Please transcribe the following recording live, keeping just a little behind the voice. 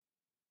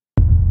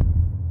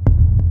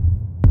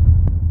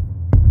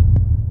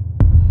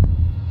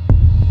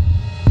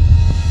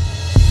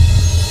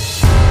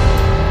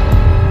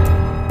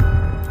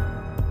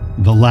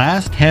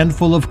Last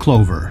Handful of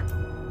Clover,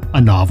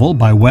 a novel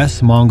by Wes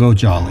Mongo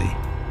Jolly,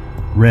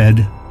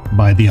 read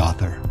by the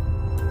author.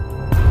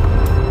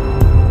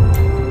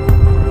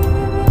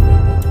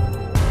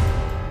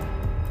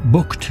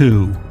 Book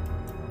 2,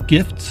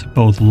 Gifts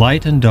Both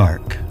Light and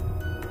Dark.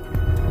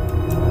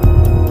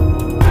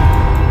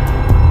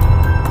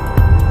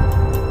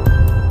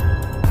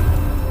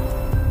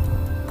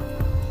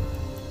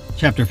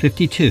 Chapter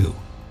 52,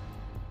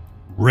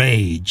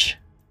 Rage.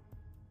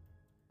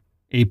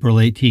 April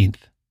 18th,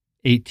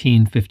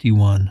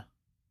 1851.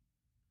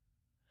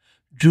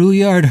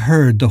 Drouillard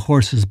heard the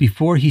horses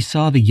before he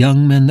saw the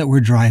young men that were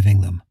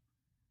driving them,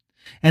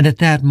 and at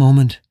that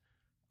moment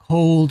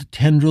cold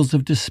tendrils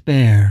of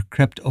despair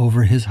crept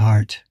over his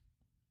heart.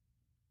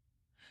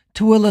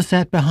 Tooele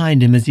sat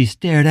behind him as he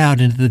stared out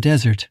into the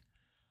desert.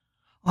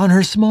 On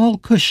her small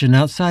cushion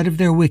outside of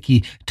their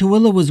wickie,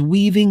 Tooele was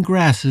weaving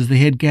grasses they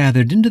had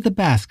gathered into the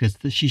baskets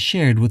that she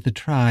shared with the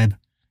tribe.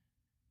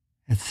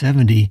 At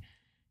 70,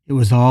 it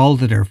was all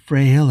that her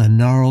frail and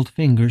gnarled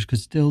fingers could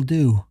still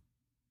do.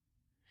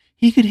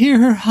 He could hear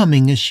her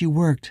humming as she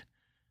worked,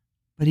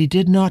 but he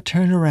did not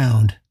turn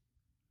around.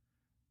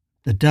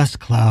 The dust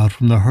cloud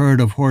from the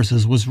herd of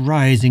horses was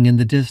rising in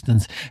the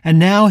distance, and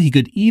now he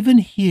could even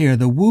hear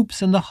the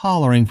whoops and the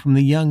hollering from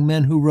the young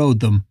men who rode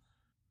them.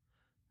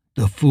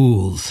 The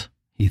fools,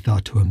 he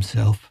thought to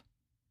himself.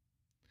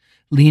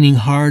 Leaning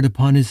hard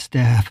upon his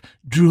staff,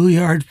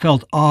 Drouillard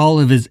felt all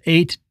of his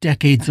 8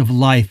 decades of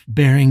life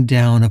bearing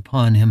down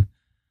upon him.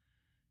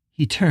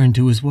 He turned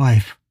to his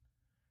wife.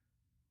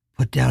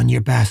 "Put down your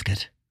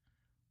basket.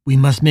 We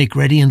must make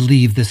ready and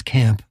leave this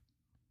camp."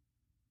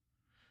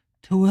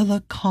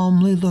 Tooele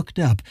calmly looked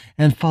up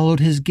and followed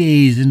his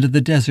gaze into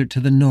the desert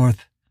to the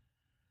north.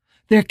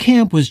 Their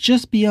camp was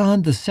just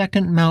beyond the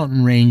second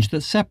mountain range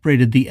that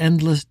separated the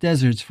endless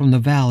deserts from the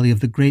valley of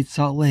the Great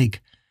Salt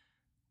Lake,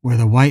 where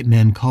the white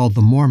men called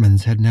the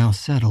Mormons had now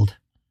settled.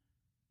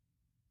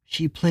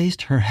 She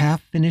placed her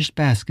half-finished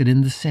basket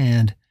in the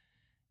sand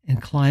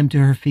and climbed to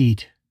her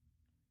feet.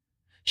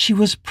 She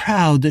was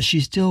proud that she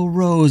still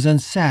rose and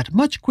sat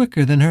much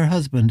quicker than her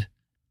husband.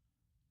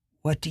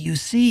 "What do you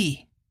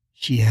see?"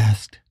 she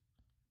asked.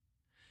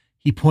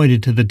 He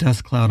pointed to the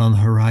dust cloud on the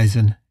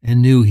horizon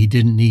and knew he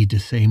didn't need to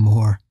say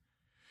more.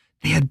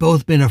 They had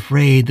both been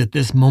afraid that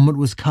this moment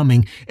was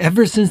coming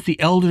ever since the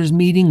elders'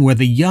 meeting where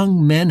the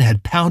young men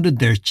had pounded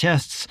their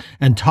chests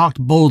and talked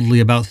boldly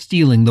about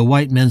stealing the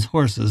white men's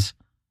horses.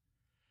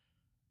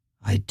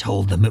 "I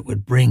told them it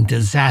would bring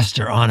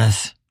disaster on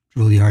us,"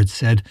 Drouillard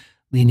said,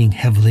 leaning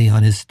heavily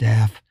on his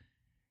staff.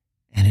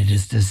 "And it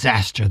is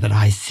disaster that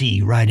I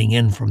see riding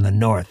in from the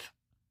north."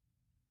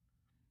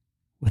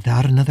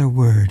 Without another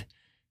word,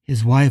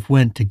 his wife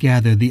went to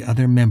gather the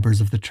other members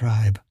of the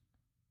tribe.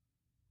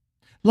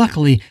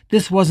 Luckily,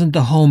 this wasn't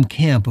the home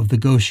camp of the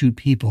Goshute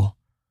people.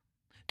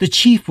 The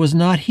chief was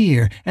not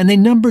here, and they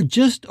numbered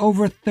just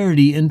over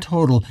 30 in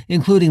total,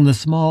 including the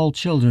small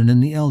children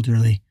and the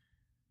elderly.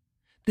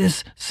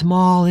 This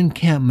small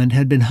encampment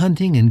had been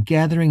hunting and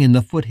gathering in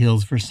the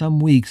foothills for some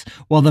weeks,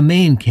 while the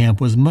main camp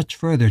was much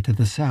further to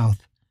the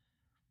south.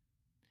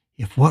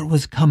 If what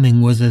was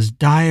coming was as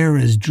dire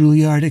as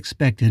Drouillard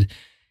expected,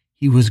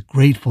 he was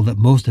grateful that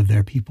most of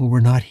their people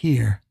were not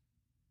here.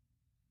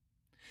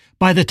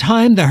 By the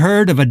time the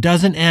herd of a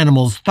dozen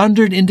animals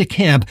thundered into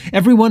camp,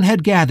 everyone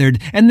had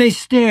gathered, and they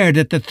stared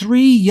at the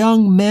 3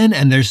 young men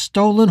and their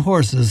stolen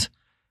horses.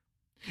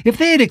 If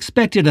they had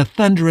expected a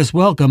thunderous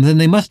welcome, then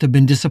they must have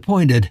been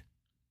disappointed.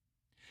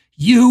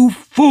 "You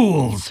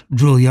fools!"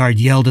 Drouillard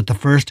yelled at the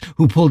first,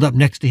 who pulled up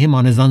next to him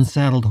on his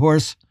unsaddled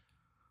horse.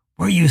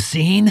 "Were you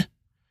seen?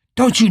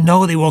 Don't you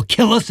know they will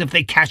kill us if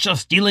they catch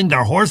us stealing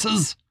their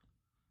horses?"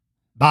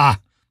 "Bah,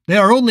 they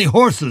are only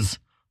horses,"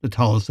 the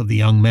tallest of the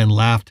young men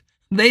laughed.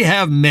 "They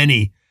have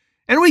many,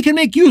 and we can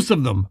make use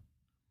of them."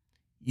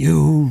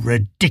 "You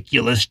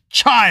ridiculous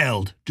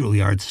child,"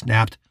 Drouillard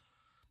snapped.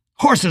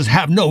 "Horses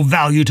have no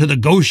value to the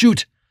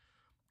Goshute.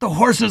 The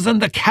horses and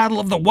the cattle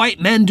of the white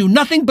men do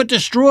nothing but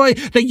destroy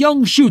the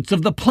young shoots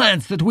of the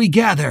plants that we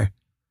gather.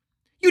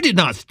 You did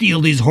not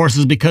steal these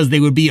horses because they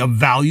would be of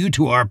value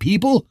to our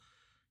people.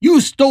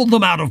 You stole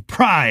them out of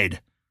pride,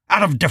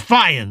 out of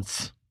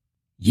defiance."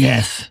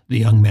 "Yes," the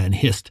young man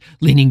hissed,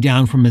 leaning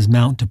down from his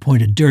mount to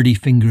point a dirty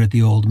finger at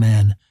the old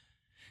man.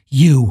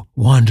 "You,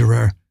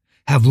 wanderer,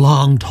 have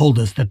long told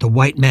us that the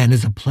white man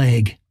is a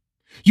plague.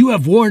 You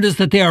have warned us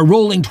that they are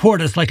rolling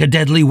toward us like a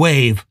deadly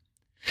wave.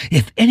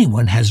 If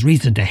anyone has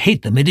reason to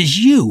hate them, it is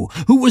you,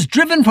 who was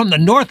driven from the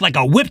north like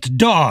a whipped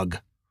dog.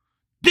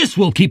 This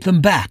will keep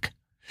them back.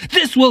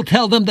 This will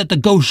tell them that the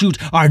Goshute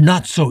are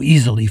not so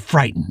easily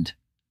frightened.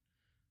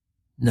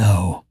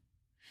 No.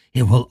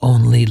 It will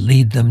only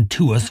lead them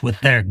to us with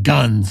their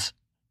guns.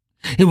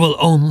 It will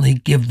only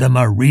give them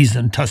a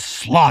reason to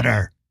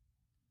slaughter."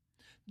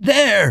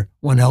 "There!"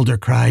 one elder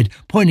cried,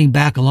 pointing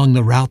back along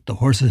the route the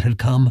horses had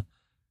come.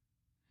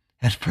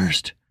 At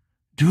first,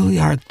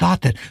 Drouillard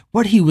thought that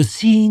what he was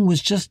seeing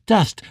was just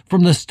dust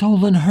from the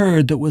stolen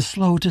herd that was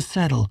slow to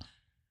settle.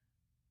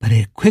 But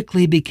it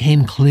quickly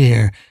became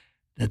clear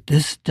that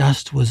this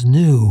dust was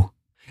new.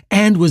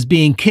 and was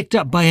being kicked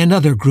up by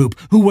another group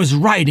who was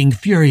riding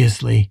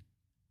furiously.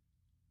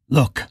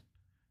 "Look,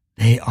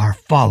 they are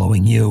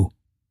following you.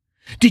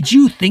 Did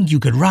you think you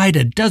could ride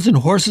a dozen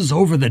horses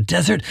over the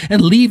desert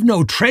and leave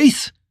no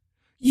trace?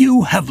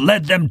 You have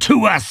led them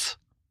to us!"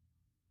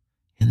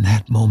 In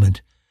that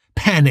moment,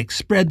 panic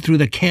spread through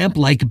the camp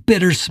like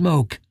bitter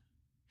smoke.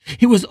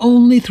 It was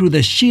only through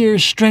the sheer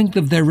strength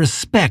of their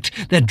respect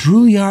that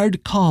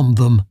Drouillard calmed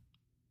them.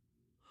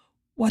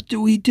 "What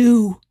do we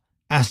do?"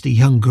 asked a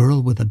young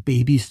girl with a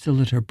baby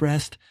still at her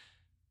breast.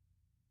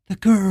 The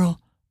girl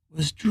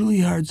was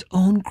Drouillard's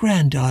own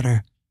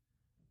granddaughter.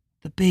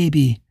 The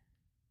baby,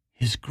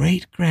 his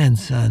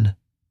great-grandson.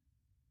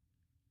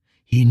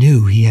 He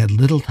knew he had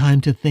little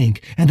time to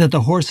think, and that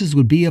the horses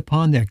would be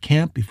upon their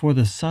camp before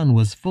the sun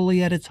was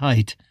fully at its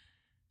height.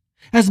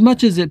 As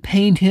much as it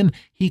pained him,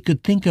 he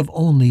could think of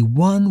only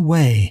one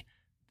way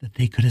that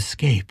they could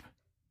escape.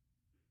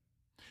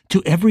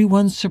 To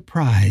everyone's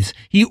surprise,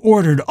 he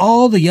ordered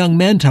all the young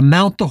men to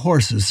mount the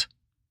horses.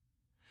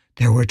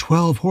 There were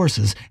 12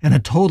 horses and a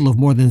total of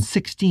more than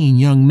 16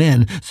 young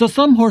men, so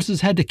some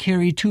horses had to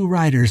carry 2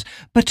 riders,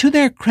 but to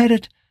their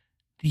credit,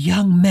 the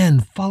young men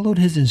followed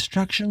his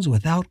instructions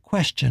without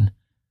question.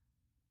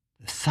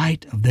 The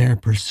sight of their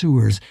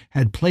pursuers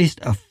had placed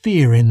a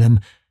fear in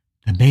them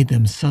that made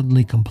them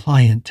suddenly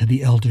compliant to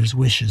the elder's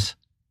wishes.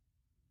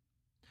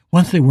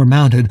 Once they were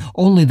mounted,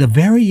 only the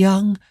very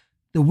young,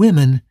 the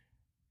women,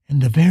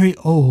 and the very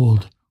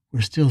old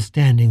were still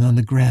standing on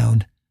the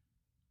ground.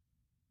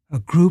 A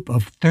group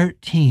of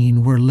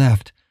 13 were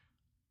left,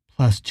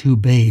 plus 2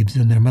 babes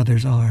in their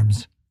mother's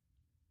arms.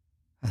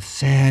 A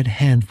sad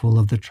handful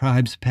of the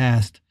tribe's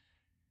past,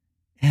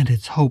 and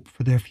its hope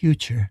for their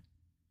future.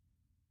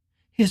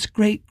 His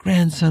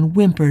great-grandson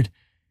whimpered,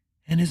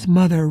 and his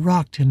mother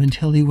rocked him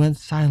until he went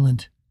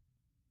silent.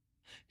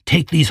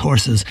 "Take these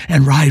horses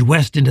and ride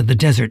west into the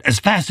desert as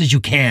fast as you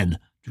can,"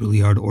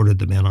 Drouillard ordered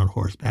the men on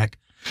horseback.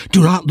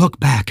 "Do not look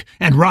back,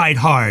 and ride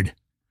hard.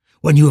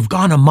 When you have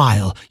gone a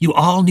mile, you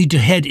all need to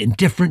head in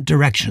different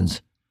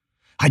directions.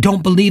 I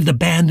don't believe the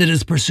band that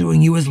is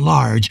pursuing you is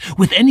large.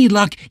 With any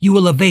luck, you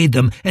will evade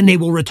them, and they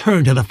will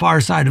return to the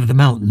far side of the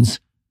mountains.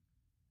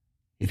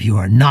 If you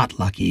are not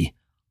lucky,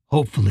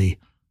 hopefully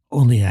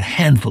only a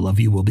handful of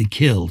you will be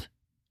killed."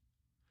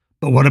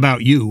 "But what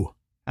about you?"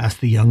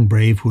 asked the young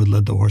brave who had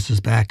led the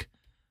horses back.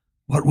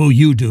 "What will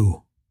you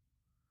do?"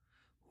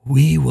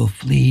 "We will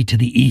flee to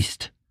the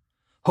east.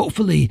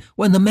 Hopefully,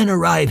 when the men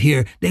arrive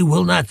here, they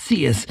will not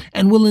see us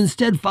and will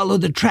instead follow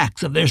the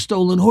tracks of their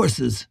stolen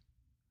horses.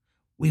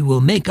 We will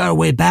make our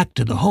way back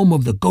to the home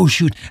of the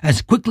Gauchute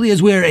as quickly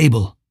as we are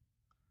able."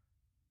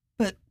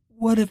 "But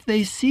what if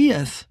they see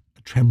us?"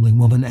 a trembling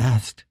woman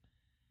asked.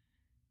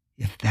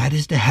 "If that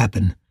is to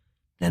happen,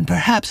 then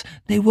perhaps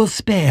they will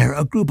spare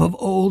a group of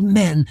old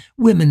men,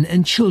 women,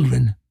 and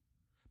children.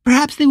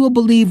 Perhaps they will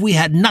believe we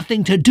had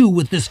nothing to do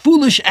with this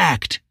foolish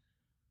act.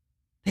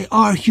 They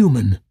are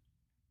human.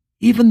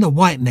 Even the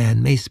white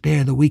man may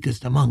spare the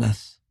weakest among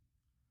us."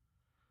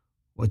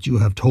 "What you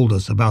have told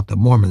us about the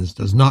Mormons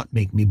does not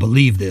make me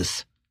believe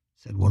this,"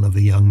 said one of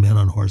the young men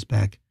on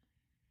horseback.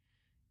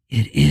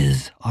 "It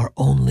is our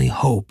only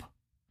hope.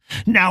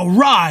 Now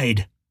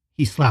ride!"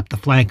 He slapped the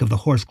flank of the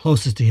horse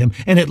closest to him,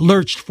 and it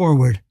lurched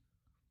forward.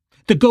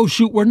 The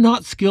Gauchute were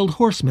not skilled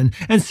horsemen,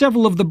 and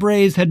several of the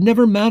braves had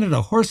never mounted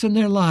a horse in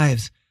their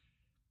lives.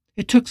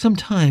 It took some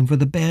time for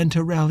the band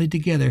to rally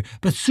together,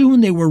 but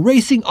soon they were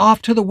racing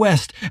off to the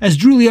west, as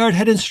Drouillard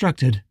had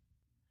instructed.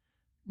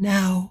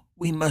 "Now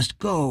we must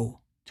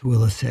go,"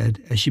 Tooele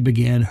said, as she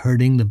began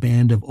herding the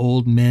band of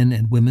old men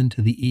and women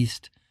to the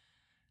east.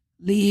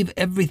 "Leave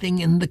everything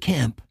in the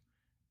camp,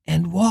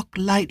 and walk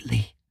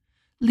lightly.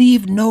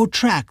 Leave no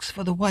tracks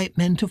for the white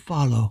men to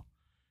follow.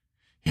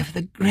 If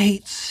the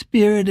Great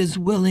Spirit is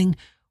willing,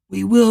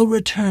 we will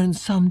return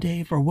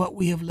someday for what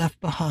we have left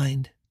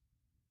behind."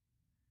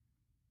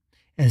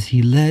 As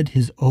he led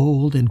his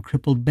old and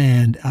crippled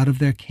band out of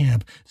their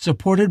camp,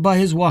 supported by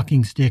his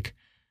walking stick,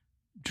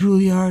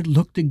 Drouillard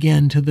looked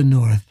again to the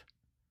north.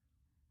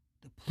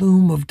 The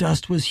plume of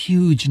dust was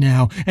huge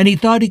now, and he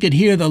thought he could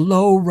hear the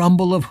low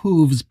rumble of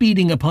hooves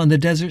beating upon the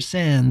desert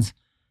sands.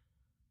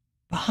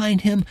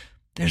 Behind him,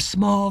 their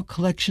small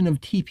collection of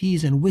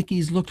teepees and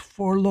wickies looked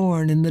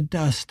forlorn in the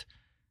dust.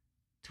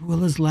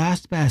 Tooele's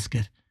last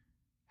basket,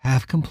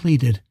 half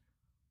completed,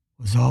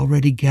 was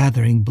already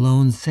gathering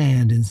blown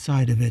sand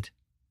inside of it.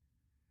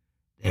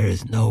 "There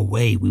is no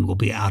way we will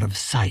be out of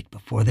sight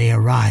before they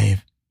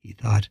arrive," he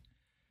thought.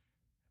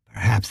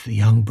 "Perhaps the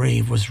young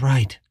brave was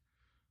right.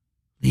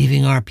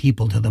 Leaving our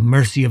people to the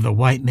mercy of the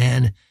white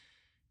man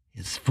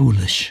is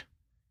foolish.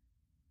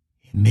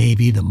 It may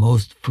be the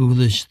most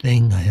foolish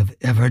thing I have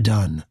ever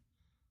done."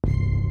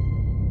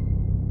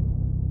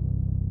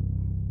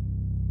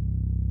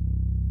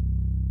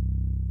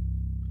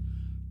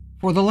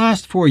 For the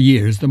last 4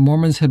 years, the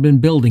Mormons had been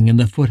building in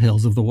the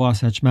foothills of the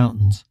Wasatch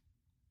Mountains.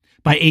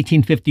 By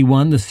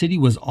 1851, the city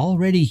was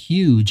already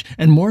huge,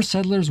 and more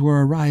settlers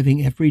were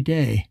arriving every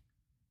day.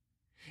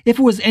 If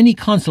it was any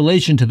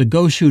consolation to the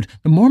Goshute,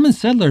 the Mormon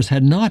settlers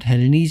had not had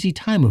an easy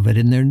time of it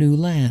in their new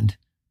land.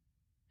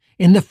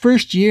 In the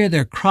first year,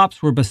 their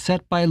crops were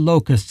beset by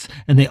locusts,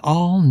 and they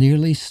all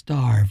nearly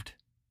starved.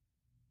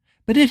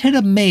 But it had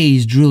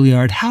amazed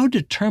Drouillard how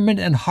determined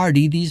and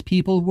hardy these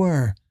people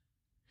were.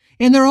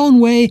 In their own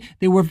way,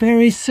 they were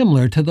very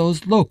similar to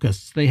those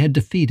locusts they had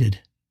defeated.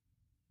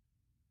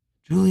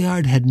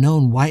 Drouillard had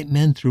known white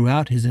men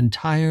throughout his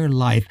entire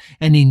life,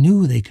 and he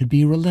knew they could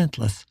be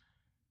relentless.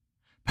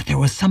 But there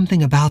was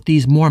something about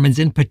these Mormons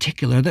in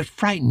particular that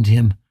frightened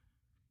him.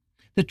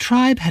 The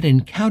tribe had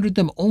encountered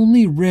them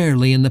only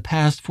rarely in the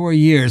past 4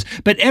 years,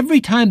 but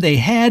every time they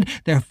had,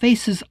 their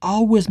faces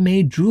always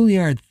made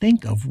Drouillard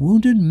think of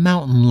wounded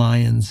mountain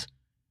lions.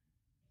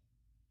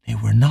 They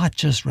were not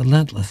just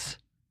relentless.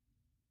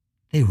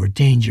 They were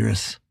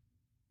dangerous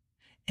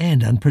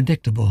and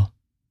unpredictable.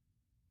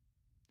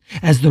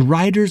 As the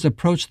riders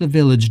approached the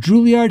village,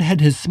 Drouillard had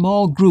his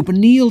small group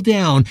kneel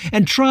down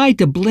and try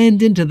to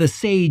blend into the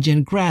sage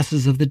and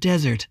grasses of the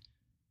desert.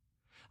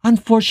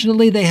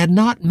 Unfortunately, they had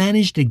not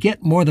managed to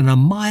get more than a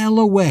mile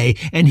away,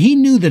 and he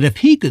knew that if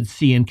he could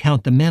see and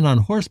count the men on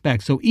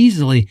horseback so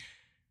easily,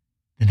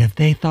 then if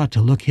they thought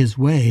to look his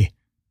way,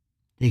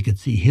 they could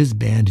see his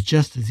band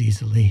just as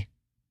easily.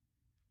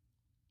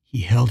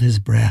 He held his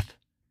breath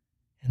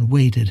and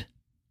waited.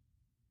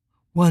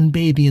 One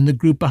baby in the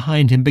group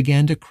behind him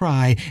began to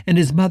cry, and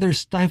his mother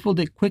stifled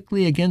it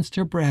quickly against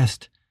her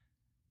breast.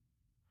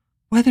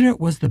 Whether it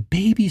was the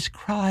baby's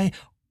cry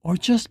or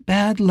just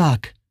bad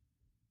luck,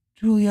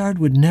 Drouillard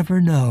would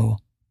never know.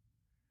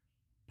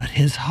 But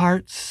his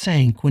heart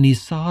sank when he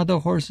saw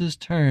the horses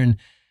turn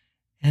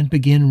and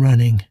begin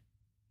running,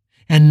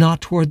 and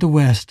not toward the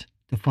west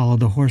to follow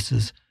the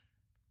horses,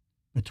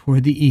 but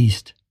toward the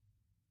east,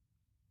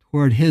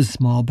 toward his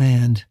small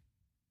band.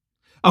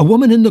 A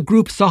woman in the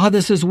group saw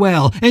this as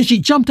well, and she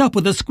jumped up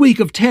with a squeak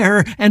of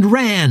terror and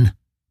ran.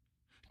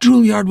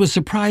 Drouillard was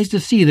surprised to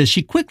see that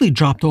she quickly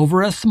dropped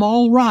over a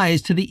small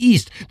rise to the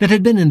east that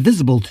had been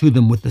invisible to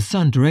them with the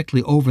sun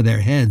directly over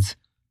their heads.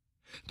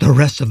 The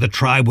rest of the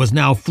tribe was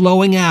now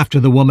flowing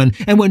after the woman,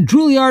 and when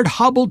Drouillard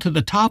hobbled to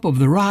the top of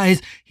the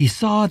rise, he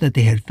saw that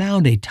they had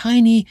found a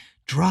tiny,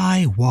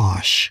 dry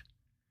wash.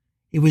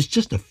 It was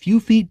just a few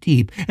feet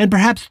deep and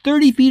perhaps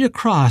 30 feet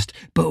across,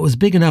 but it was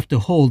big enough to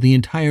hold the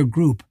entire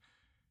group,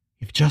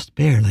 if just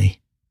barely.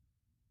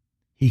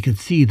 He could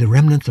see the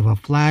remnants of a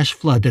flash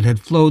flood that had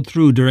flowed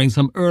through during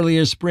some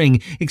earlier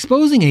spring,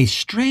 exposing a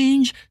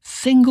strange,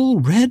 single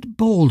red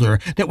boulder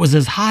that was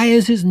as high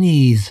as his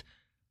knees.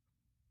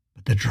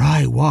 But the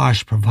dry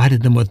wash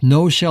provided them with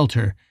no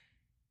shelter,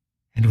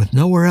 and with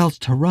nowhere else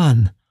to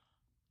run,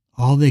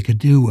 all they could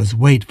do was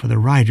wait for the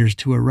riders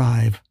to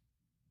arrive.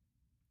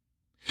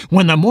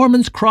 When the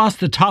Mormons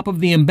crossed the top of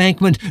the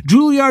embankment,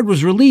 Drouillard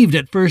was relieved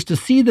at first to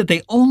see that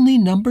they only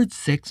numbered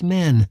 6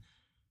 men.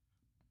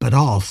 But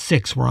all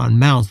 6 were on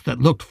mounts that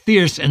looked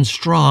fierce and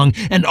strong,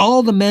 and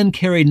all the men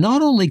carried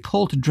not only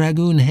Colt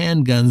Dragoon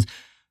handguns,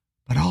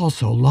 but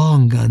also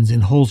long guns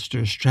in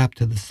holsters strapped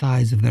to the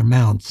sides of their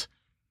mounts.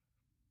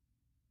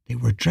 They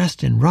were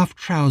dressed in rough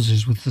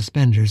trousers with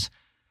suspenders,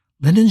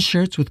 linen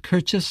shirts with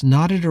kerchiefs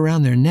knotted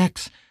around their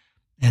necks,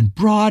 and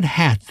broad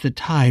hats that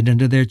tied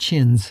under their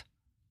chins.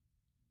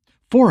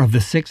 4 of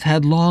the 6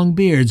 had long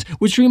beards,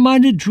 which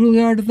reminded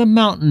Drouillard of the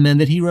mountain men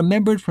that he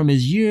remembered from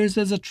his years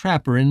as a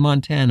trapper in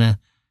Montana.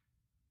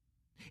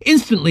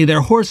 Instantly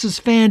their horses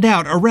fanned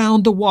out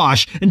around the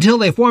wash until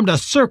they formed a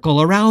circle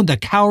around the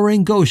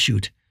cowering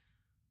Goshute.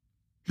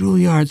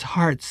 Drouillard's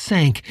heart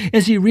sank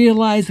as he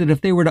realized that if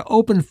they were to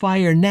open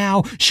fire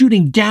now,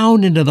 shooting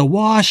down into the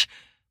wash,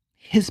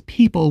 his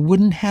people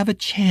wouldn't have a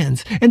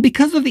chance, and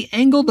because of the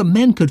angle the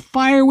men could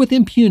fire with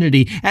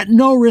impunity at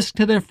no risk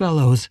to their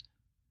fellows.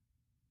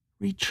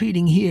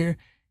 Retreating here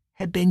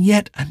had been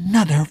yet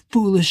another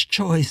foolish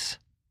choice.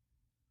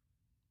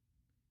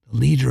 The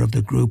leader of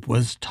the group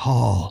was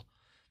tall,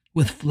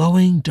 with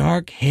flowing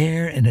dark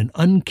hair and an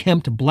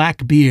unkempt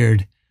black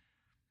beard.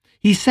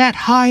 He sat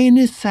high in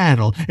his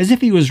saddle as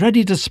if he was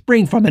ready to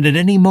spring from it at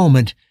any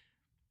moment,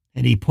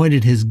 and he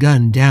pointed his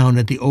gun down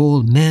at the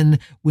old men,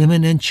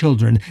 women, and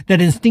children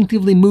that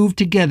instinctively moved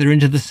together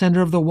into the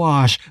center of the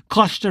wash,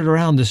 clustered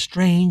around the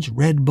strange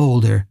red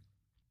boulder.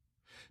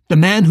 The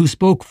man who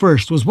spoke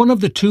first was one of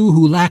the 2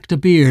 who lacked a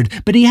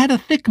beard, but he had a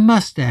thick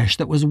mustache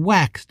that was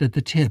waxed at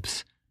the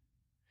tips.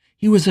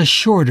 He was a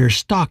shorter,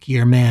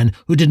 stockier man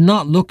who did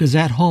not look as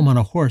at home on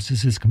a horse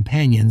as his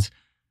companions.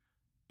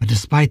 But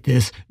despite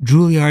this,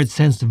 Drouillard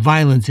sensed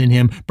violence in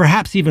him,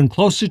 perhaps even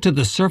closer to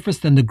the surface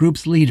than the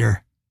group's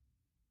leader.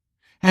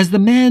 As the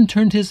man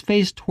turned his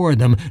face toward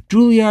them,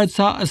 Drouillard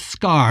saw a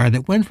scar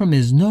that went from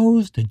his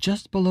nose to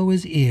just below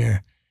his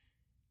ear,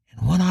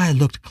 and one eye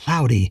looked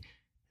cloudy,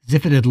 as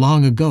if it had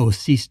long ago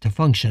ceased to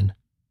function.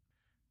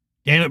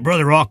 "Damn it,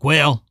 Brother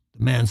Rockwell,"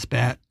 the man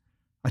spat.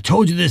 "I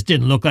told you this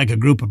didn't look like a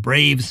group of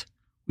braves.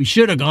 We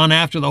should have gone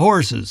after the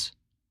horses."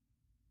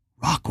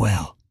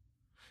 Rockwell.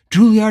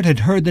 Drouillard had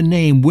heard the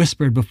name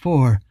whispered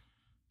before.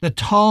 The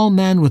tall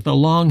man with the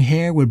long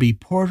hair would be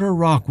Porter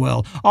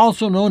Rockwell,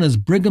 also known as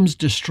Brigham's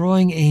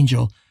destroying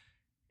angel,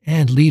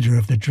 and leader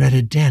of the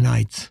dreaded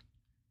Danites.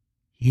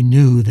 He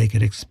knew they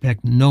could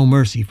expect no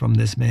mercy from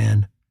this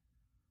man.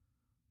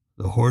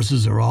 "The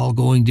horses are all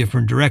going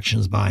different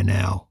directions by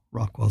now,"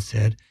 Rockwell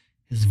said,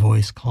 his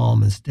voice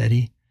calm and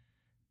steady.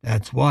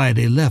 "That's why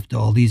they left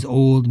all these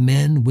old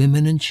men,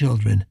 women, and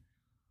children.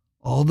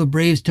 All the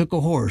braves took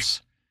a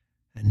horse,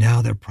 and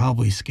now they're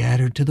probably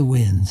scattered to the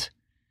winds.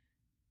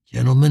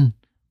 Gentlemen,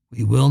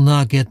 we will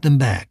not get them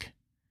back,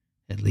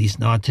 at least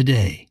not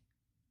today."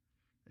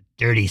 "The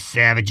dirty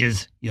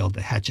savages," yelled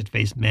the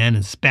hatchet-faced man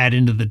and spat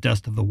into the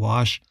dust of the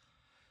wash.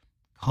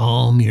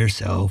 "Calm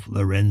yourself,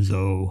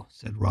 Lorenzo,"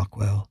 said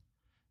Rockwell.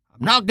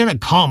 "I'm not going to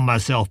calm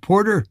myself,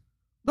 Porter.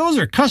 Those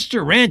are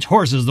Custer Ranch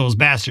horses those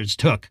bastards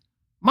took.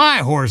 My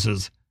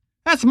horses.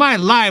 That's my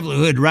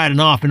livelihood riding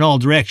off in all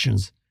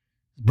directions.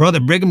 Is Brother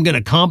Brigham going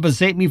to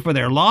compensate me for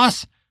their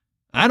loss?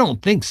 I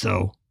don't think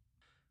so."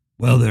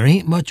 "Well, there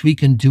ain't much we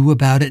can do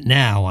about it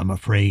now, I'm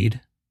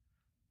afraid."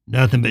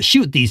 "Nothing but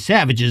shoot these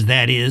savages,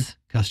 that is,"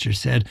 Custer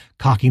said,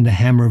 cocking the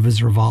hammer of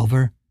his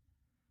revolver.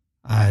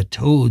 "I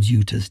told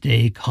you to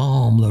stay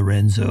calm,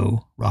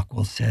 Lorenzo,"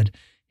 Rockwell said,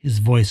 his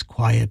voice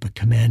quiet but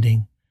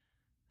commanding.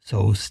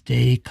 "So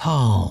stay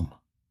calm."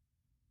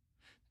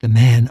 The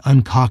man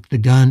uncocked the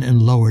gun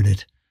and lowered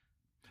it,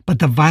 but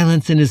the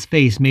violence in his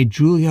face made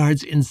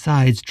Drouillard's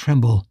insides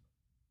tremble.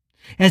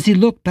 As he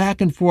looked back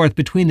and forth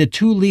between the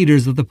two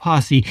leaders of the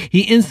posse,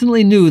 he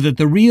instantly knew that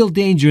the real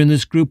danger in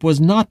this group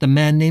was not the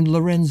man named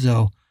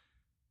Lorenzo.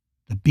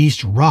 The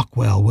beast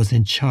Rockwell was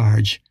in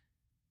charge,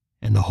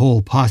 and the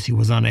whole posse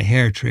was on a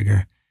hair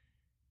trigger.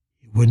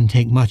 It wouldn't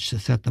take much to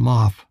set them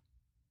off.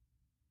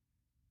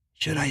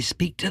 "Should I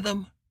speak to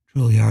them?"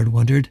 Drouillard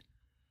wondered.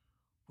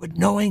 "Would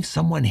knowing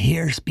someone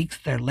here speaks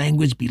their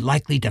language be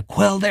likely to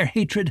quell their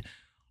hatred,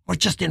 or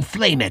just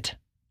inflame it?"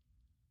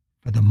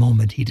 For the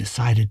moment he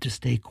decided to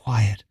stay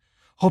quiet,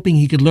 hoping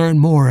he could learn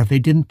more if they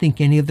didn't think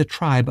any of the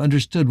tribe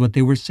understood what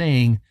they were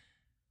saying.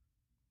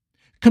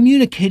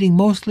 Communicating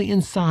mostly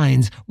in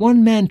signs,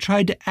 one man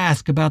tried to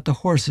ask about the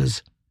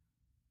horses.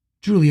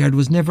 Drouillard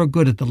was never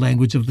good at the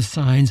language of the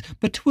signs,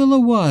 but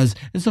Twila was,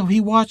 and so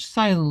he watched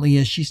silently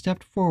as she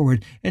stepped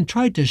forward and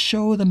tried to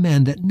show the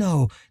men that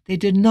no, they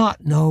did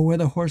not know where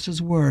the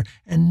horses were,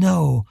 and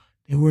no,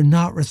 they were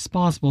not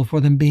responsible for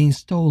them being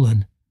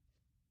stolen.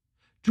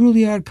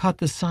 Drouillard caught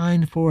the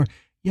sign for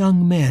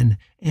young men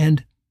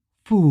and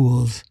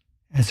fools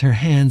as her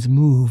hands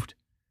moved,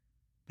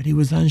 but he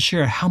was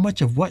unsure how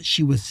much of what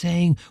she was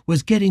saying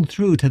was getting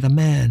through to the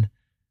man,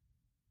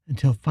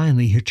 until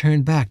finally he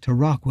turned back to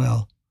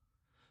Rockwell.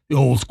 "The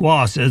old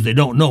squaw says they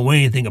don't know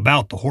anything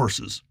about the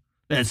horses,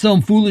 that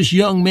some foolish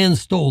young men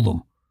stole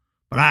them,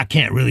 but I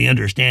can't really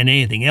understand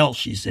anything else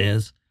she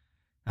says.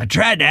 I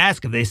tried to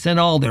ask if they sent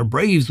all their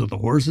braves with the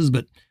horses,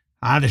 but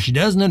either she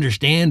doesn't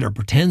understand or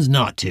pretends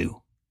not to."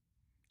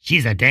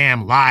 "She's a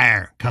damn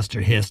liar," Custer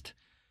hissed.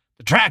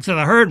 "The tracks of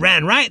the herd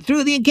ran right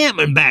through the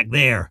encampment back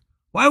there.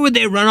 Why would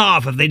they run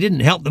off if they didn't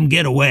help them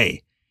get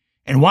away?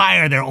 And why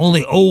are there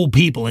only old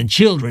people and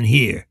children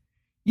here?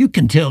 You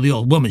can tell the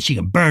old woman she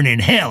can burn in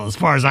hell as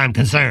far as I'm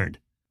concerned."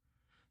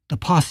 The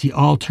posse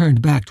all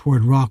turned back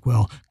toward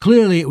Rockwell.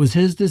 Clearly it was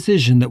his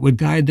decision that would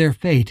guide their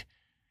fate,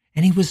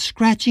 and he was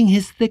scratching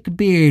his thick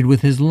beard with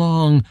his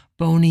long,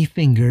 bony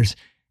fingers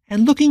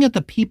and looking at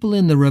the people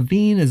in the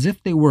ravine as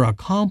if they were a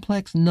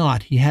complex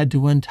knot he had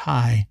to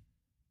untie.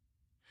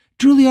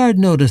 Drouillard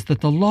noticed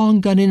that the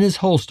long gun in his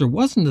holster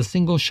wasn't a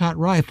single-shot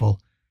rifle.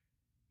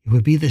 It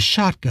would be the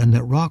shotgun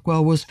that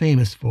Rockwell was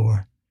famous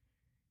for.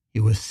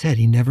 It was said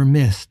he never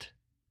missed.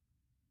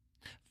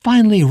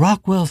 Finally,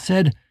 Rockwell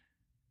said,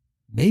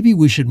 "Maybe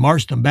we should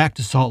march them back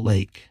to Salt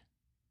Lake."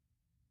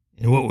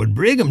 "And what would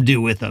Brigham do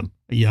with them?"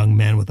 a young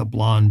man with a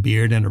blond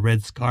beard and a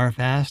red scarf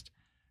asked.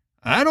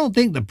 "I don't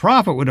think the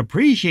prophet would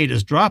appreciate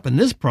us dropping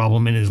this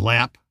problem in his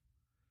lap."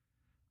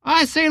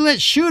 "I say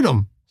let's shoot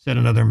 'em," said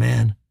another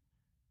man.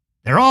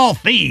 "They're all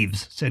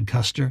thieves," said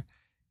Custer.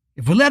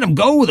 "If we let 'em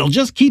go, they'll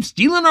just keep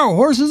stealing our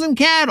horses and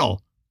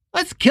cattle.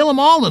 Let's kill 'em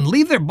all and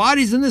leave their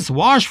bodies in this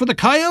wash for the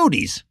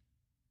coyotes."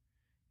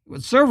 "It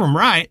would serve 'em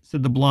right,"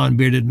 said the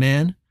blond-bearded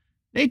man.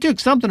 "They took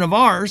something of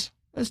ours.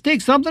 Let's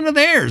take something of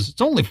theirs.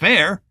 It's only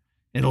fair.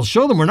 It'll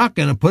show them we're not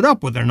going to put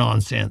up with their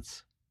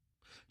nonsense."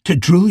 To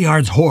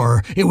Drouillard's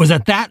horror, it was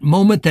at that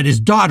moment that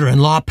his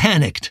daughter-in-law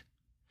panicked.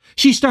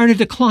 She started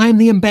to climb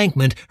the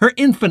embankment, her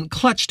infant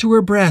clutched to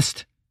her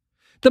breast.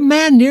 The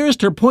man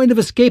nearest her point of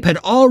escape had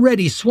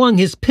already swung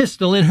his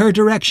pistol in her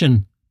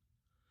direction.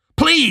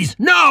 "Please,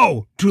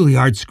 no!"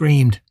 Drouillard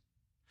screamed.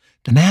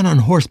 The man on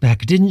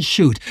horseback didn't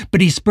shoot,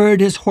 but he spurred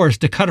his horse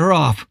to cut her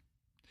off.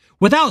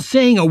 Without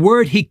saying a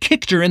word, he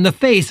kicked her in the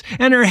face,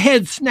 and her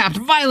head snapped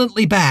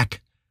violently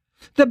back.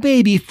 The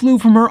baby flew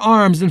from her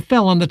arms and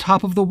fell on the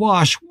top of the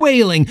wash,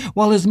 wailing,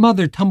 while his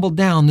mother tumbled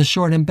down the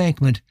short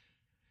embankment.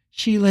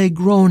 She lay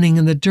groaning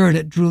in the dirt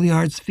at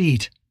Drouillard's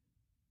feet.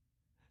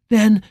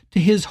 Then, to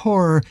his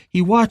horror,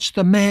 he watched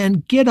the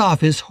man get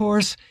off his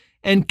horse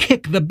and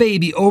kick the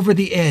baby over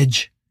the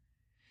edge.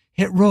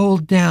 It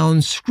rolled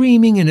down,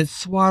 screaming in its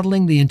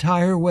swaddling the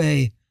entire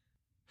way.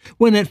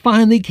 When it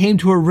finally came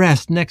to a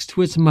rest next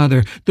to its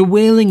mother, the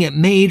wailing it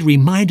made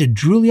reminded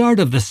Drouillard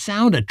of the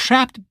sound a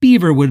trapped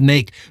beaver would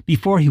make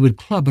before he would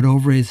club it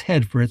over his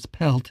head for its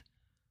pelt.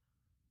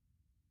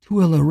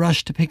 Tuilla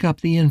rushed to pick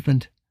up the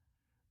infant.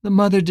 The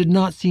mother did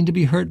not seem to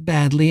be hurt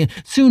badly, and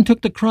soon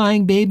took the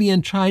crying baby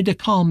and tried to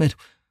calm it,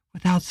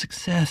 without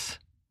success.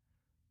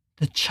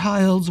 The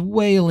child's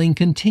wailing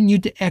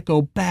continued to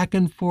echo back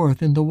and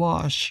forth in the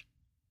wash.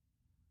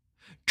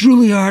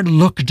 Drouillard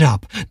looked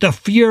up, the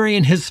fury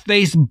in his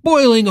face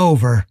boiling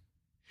over.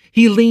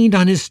 He leaned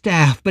on his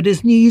staff, but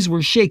his knees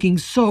were shaking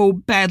so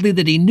badly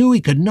that he knew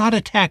he could not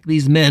attack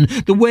these men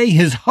the way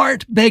his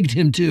heart begged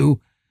him to.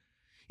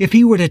 If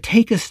he were to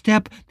take a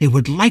step, they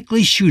would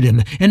likely shoot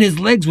him, and his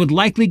legs would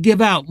likely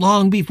give out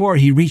long before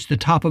he reached the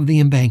top of the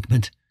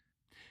embankment.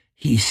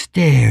 He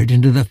stared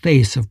into the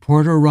face of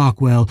Porter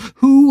Rockwell,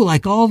 who,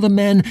 like all the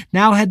men,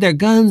 now had their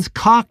guns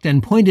cocked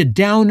and pointed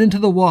down into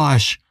the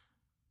wash.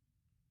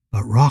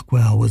 But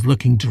Rockwell was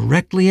looking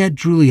directly at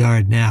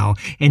Drouillard now,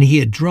 and he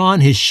had drawn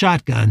his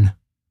shotgun.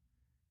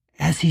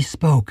 As he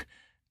spoke,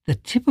 the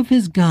tip of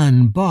his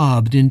gun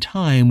bobbed in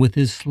time with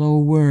his slow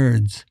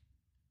words.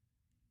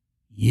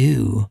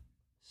 "You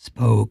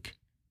spoke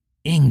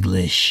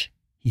English,"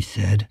 he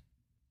said.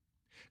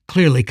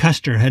 Clearly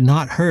Custer had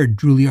not heard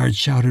Drouillard's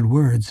shouted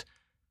words.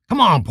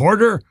 "Come on,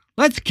 Porter,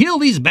 let's kill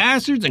these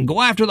bastards and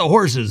go after the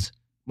horses.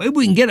 Maybe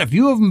we can get a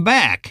few of them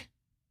back."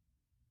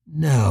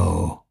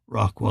 "No,"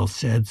 Rockwell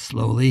said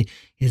slowly,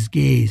 his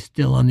gaze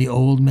still on the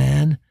old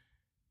man.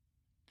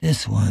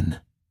 "This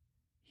one,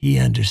 he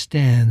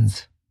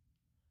understands.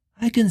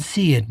 I can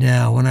see it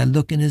now when I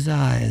look in his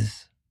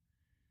eyes."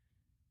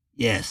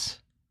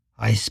 "Yes,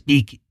 I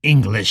speak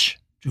English,"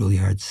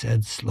 Drouillard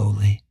said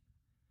slowly.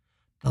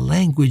 The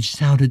language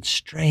sounded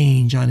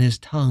strange on his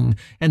tongue,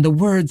 and the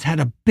words had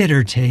a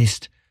bitter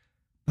taste.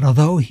 But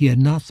although he had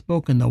not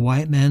spoken the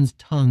white man's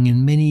tongue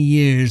in many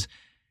years,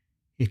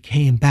 it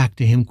came back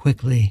to him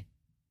quickly.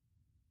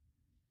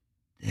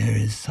 "There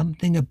is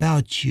something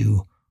about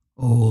you,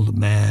 old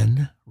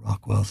man,"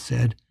 Rockwell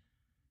said.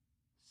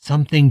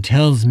 "Something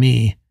tells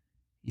me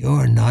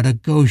you're not a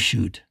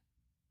Goshute."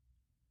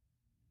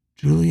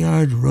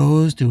 Drouillard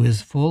rose to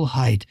his full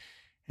height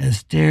and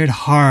stared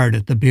hard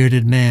at the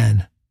bearded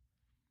man.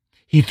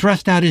 He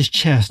thrust out his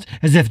chest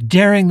as if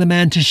daring the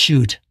man to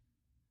shoot.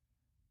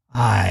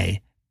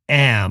 "I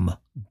am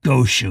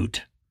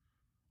Goshute.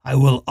 I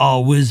will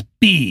always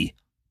be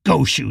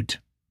Goshute.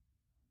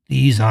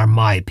 These are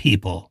my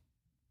people."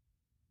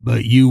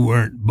 "But you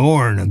weren't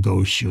born a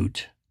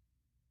Goshute."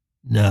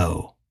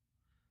 "No.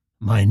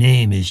 My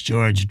name is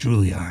George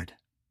Drouillard.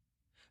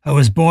 I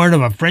was born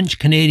of a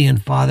French-Canadian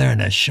father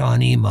and a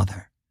Shawnee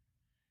mother."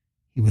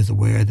 He was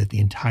aware that the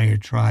entire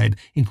tribe,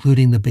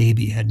 including the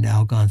baby, had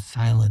now gone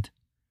silent.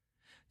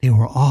 They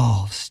were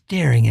all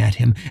staring at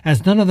him,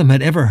 as none of them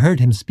had ever heard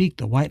him speak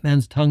the white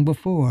man's tongue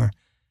before.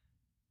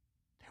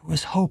 There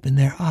was hope in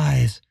their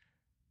eyes,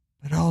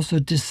 but also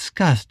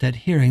disgust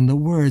at hearing the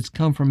words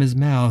come from his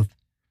mouth.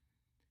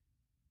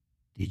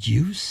 "Did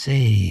you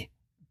say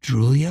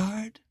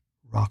Drouillard?"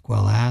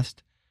 Rockwell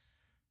asked.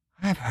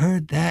 "I've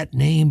heard that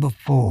name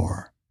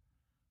before.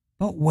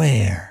 But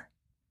where?"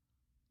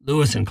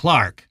 "Lewis and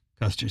Clark,"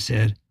 Custer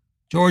said.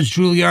 "George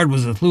Drouillard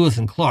was with Lewis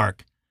and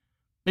Clark.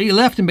 But he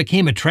left and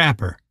became a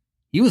trapper.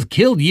 He was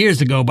killed years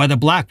ago by the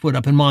Blackfoot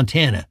up in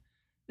Montana.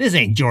 This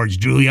ain't George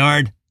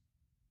Drouillard."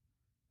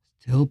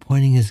 Still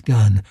pointing his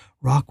gun,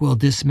 Rockwell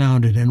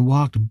dismounted and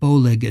walked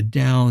bow-legged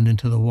down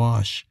into the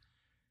wash.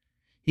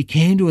 He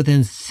came to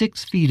within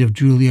 6 feet of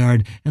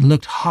Drouillard and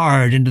looked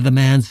hard into the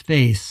man's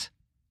face.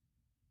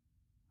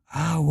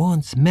 "I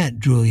once met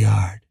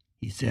Drouillard,"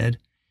 he said.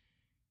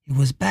 "It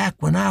was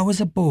back when I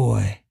was a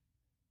boy.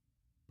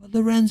 But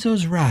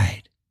Lorenzo's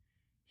right.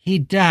 He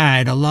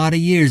died a lot of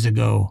years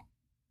ago."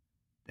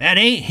 "That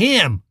ain't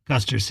him,"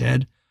 Custer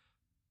said.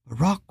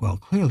 But Rockwell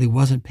clearly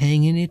wasn't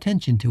paying any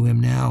attention to him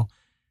now.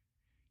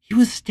 He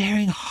was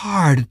staring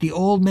hard at the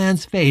old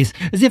man's face,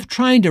 as if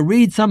trying to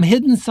read some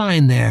hidden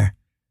sign there.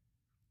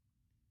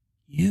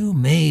 "You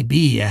may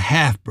be a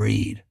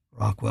half-breed,"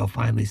 Rockwell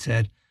finally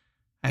said.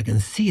 "I can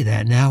see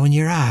that now in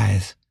your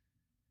eyes.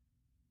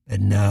 But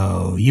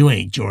no, you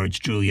ain't George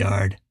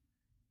Drouillard."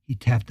 He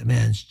tapped the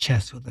man's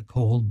chest with the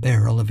cold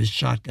barrel of his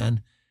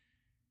shotgun.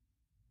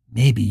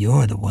 "Maybe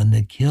you're the one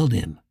that killed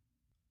him."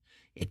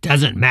 "It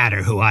doesn't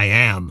matter who I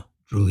am,"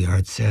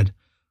 Drouillard said.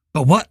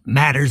 "But what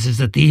matters is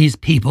that these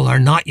people are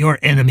not your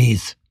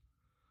enemies.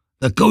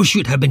 The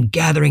Goshute have been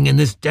gathering in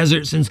this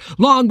desert since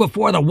long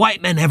before the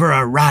white men ever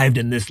arrived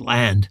in this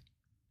land.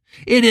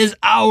 It is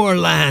our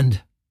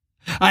land.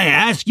 I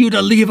ask you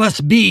to leave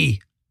us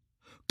be.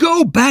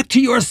 Go back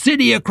to your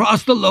city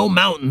across the low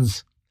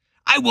mountains.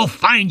 I will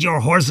find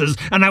your horses,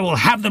 and I will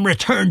have them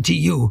returned to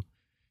you.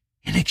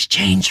 In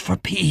exchange for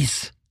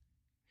peace.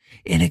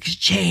 In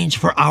exchange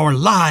for our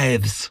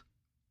lives."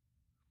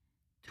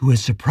 To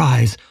his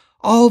surprise,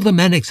 all the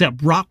men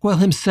except Rockwell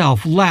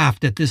himself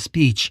laughed at this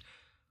speech.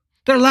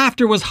 Their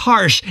laughter was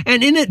harsh,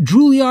 and in it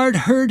Drouillard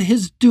heard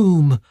his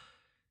doom,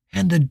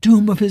 and the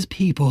doom of his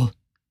people.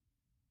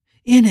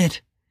 In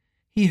it,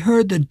 he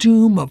heard the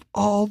doom of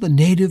all the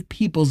native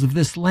peoples of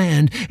this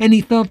land, and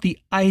he felt the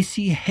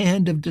icy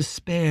hand of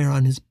despair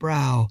on his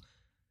brow.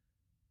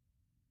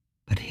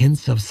 But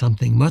hints of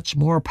something much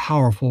more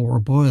powerful were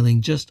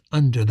boiling just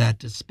under that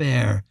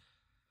despair.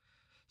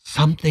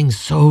 Something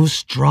so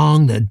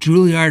strong that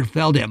Drouillard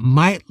felt it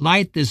might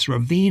light this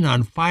ravine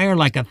on fire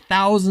like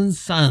 1,000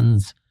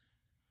 suns.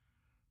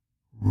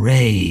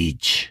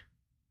 Rage.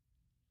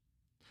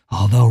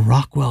 Although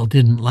Rockwell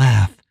didn't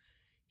laugh,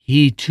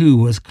 he too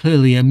was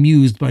clearly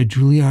amused by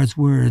Drouillard's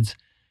words.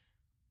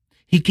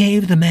 He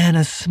gave the man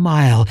a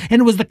smile,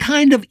 and it was the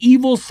kind of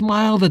evil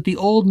smile that the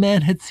old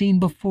man had seen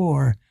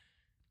before.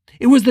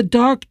 It was the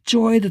dark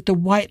joy that the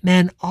white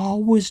man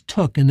always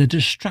took in the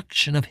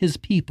destruction of his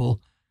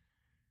people.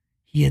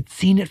 He had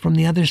seen it from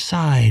the other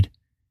side,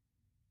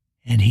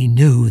 and he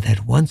knew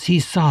that once he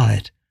saw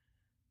it,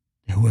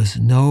 there was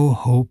no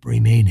hope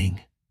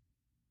remaining.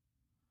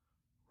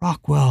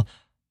 Rockwell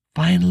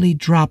finally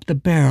dropped the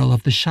barrel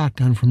of the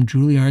shotgun from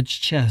Drouillard's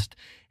chest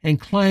and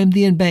climbed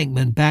the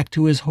embankment back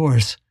to his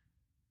horse.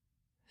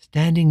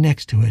 Standing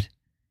next to it,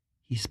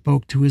 he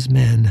spoke to his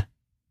men.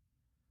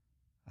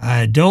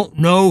 "I don't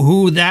know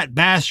who that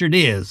bastard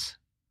is,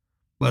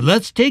 but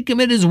let's take him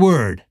at his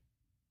word.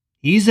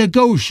 He's a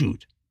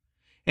Goshoot,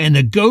 and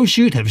the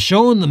Goshoot have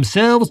shown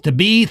themselves to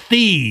be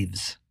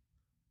thieves."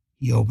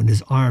 He opened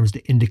his arms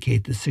to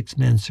indicate the 6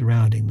 men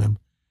surrounding them.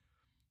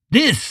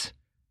 "This,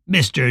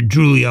 Mr.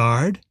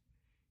 Drouillard,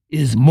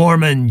 is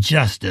Mormon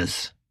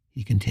justice,"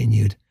 he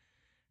continued.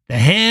 "The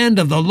hand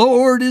of the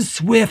Lord is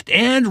swift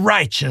and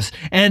righteous,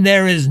 and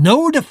there is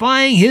no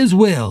defying his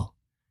will."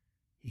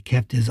 He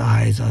kept his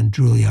eyes on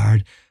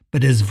Drouillard,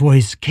 but his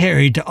voice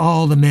carried to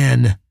all the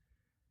men.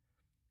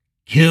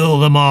 "Kill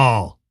them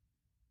all,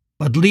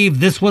 but leave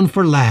this one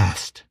for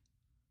last.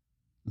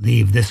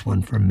 Leave this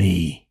one for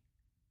me."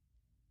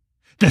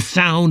 The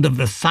sound of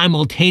the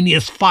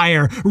simultaneous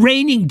fire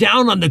raining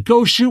down on the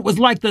Goshoot was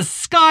like the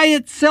sky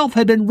itself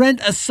had been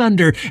rent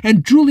asunder,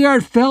 and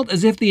Drouillard felt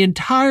as if the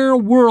entire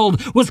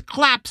world was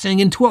collapsing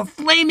into a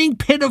flaming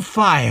pit of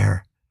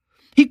fire.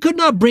 He could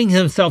not bring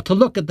himself to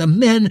look at the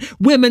men,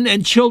 women,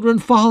 and children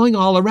falling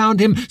all around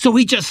him, so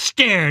he just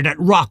stared at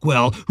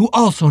Rockwell, who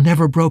also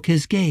never broke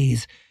his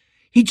gaze.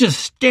 He just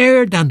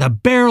stared down the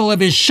barrel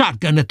of his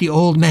shotgun at the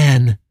old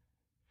man.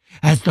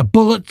 As the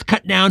bullets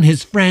cut down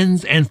his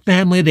friends and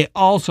family, they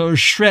also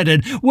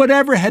shredded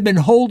whatever had been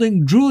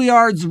holding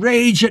Drouillard's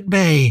rage at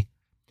bay.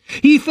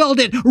 He felt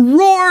it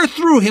roar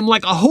through him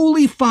like a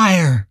holy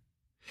fire.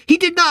 He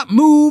did not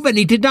move, and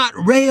he did not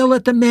rail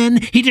at the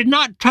men. He did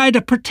not try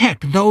to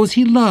protect those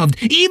he loved,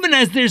 even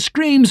as their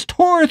screams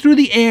tore through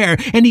the air,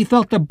 and he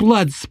felt the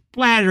blood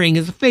splattering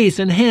his face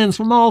and hands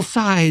from all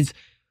sides.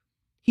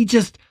 He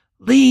just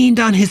leaned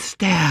on his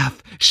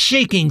staff,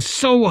 shaking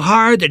so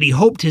hard that he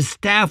hoped his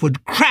staff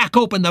would crack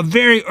open the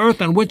very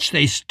earth on which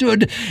they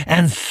stood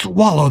and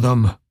swallow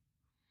them.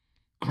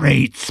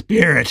 "Great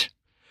Spirit,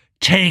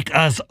 take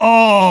us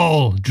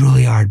all,"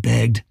 Drouillard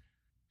begged.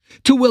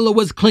 Tooele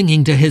was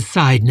clinging to his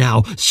side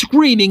now,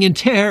 screaming in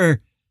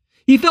terror.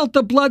 He felt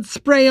the blood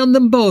spray on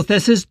them both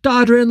as his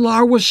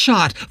daughter-in-law was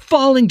shot,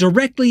 falling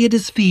directly at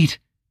his feet.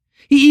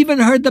 He even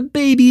heard the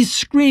baby's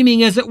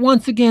screaming as it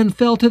once again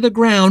fell to the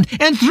ground,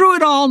 and through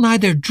it all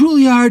neither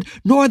Drouillard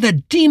nor the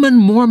demon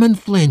Mormon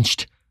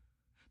flinched.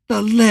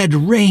 The lead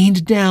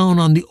rained down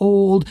on the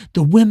old,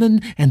 the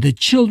women, and the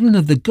children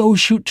of the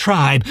Goshoot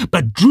tribe,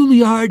 but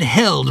Drouillard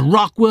held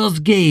Rockwell's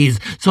gaze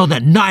so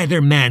that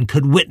neither man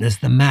could witness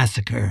the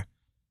massacre.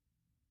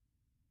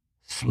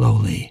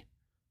 Slowly,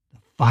 the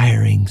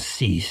firing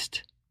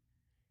ceased,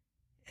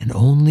 and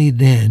only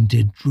then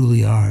did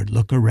Drouillard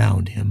look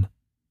around him.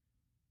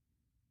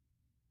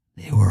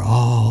 They were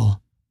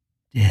all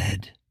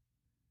dead.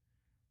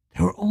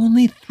 There were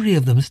only 3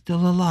 of them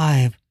still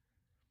alive.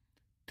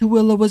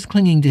 Tooele was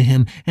clinging to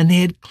him, and they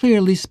had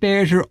clearly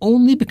spared her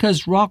only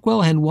because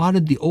Rockwell had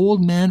wanted the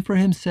old man for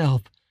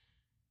himself.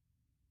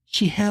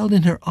 She held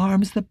in her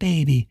arms the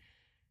baby,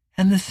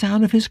 and the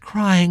sound of his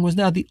crying was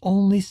now the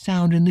only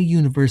sound in the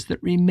universe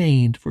that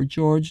remained for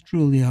George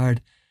Drouillard.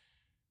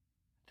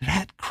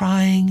 That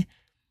crying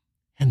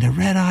and the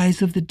red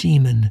eyes of the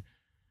demon,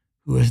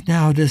 who was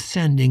now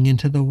descending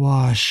into the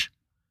wash.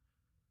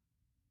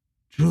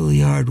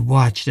 Drouillard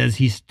watched as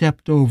he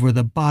stepped over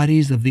the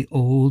bodies of the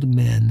old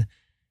men,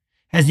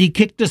 as he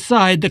kicked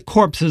aside the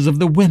corpses of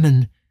the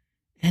women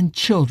and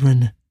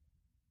children,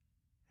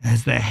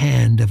 as the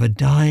hand of a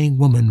dying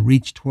woman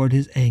reached toward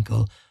his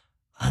ankle,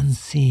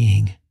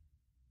 unseeing.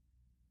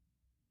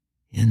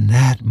 In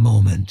that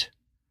moment,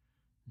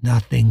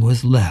 nothing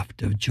was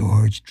left of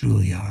George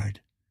Drouillard.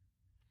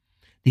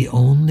 The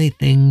only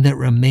thing that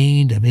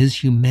remained of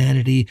his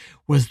humanity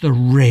was the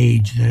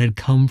rage that had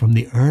come from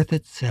the earth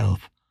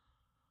itself.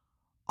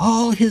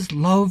 All his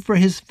love for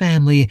his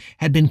family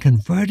had been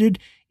converted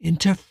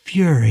into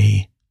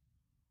fury.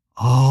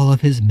 All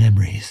of his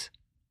memories,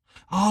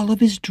 all of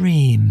his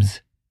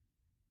dreams.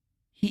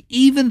 He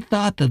even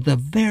thought that the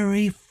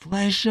very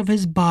flesh of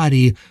his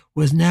body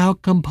was now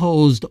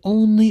composed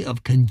only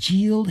of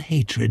congealed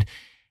hatred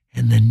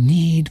and the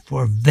need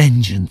for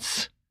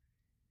vengeance.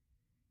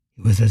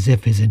 It was as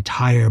if his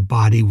entire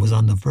body was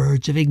on the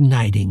verge of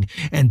igniting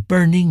and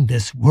burning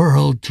this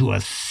world to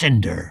a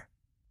cinder.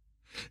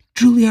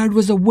 Drouillard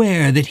was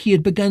aware that he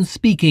had begun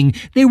speaking.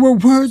 They were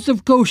words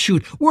of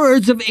Gauchute,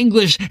 words of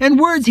English, and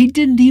words he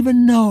didn't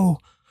even know.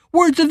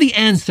 Words of the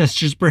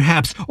ancestors,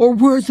 perhaps, or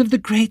words of the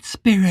Great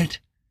Spirit.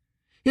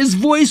 His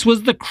voice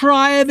was the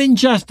cry of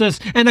injustice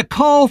and a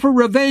call for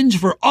revenge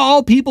for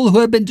all people who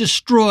had been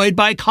destroyed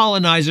by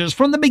colonizers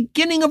from the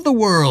beginning of the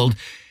world,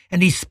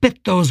 and he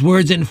spit those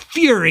words in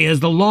fury as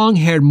the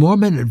long-haired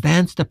Mormon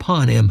advanced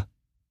upon him.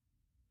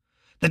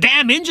 "The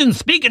damn Injun's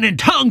speaking in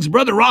tongues,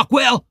 Brother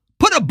Rockwell!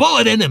 Put a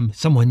bullet in him!"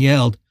 someone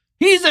yelled.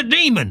 "He's a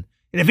demon,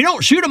 and if you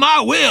don't shoot him, I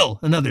will!"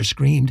 another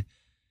screamed,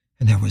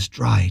 and there was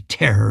dry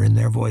terror in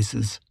their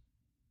voices.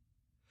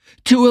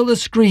 Tooele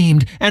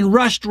screamed and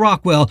rushed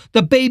Rockwell,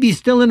 the baby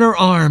still in her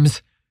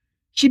arms.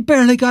 She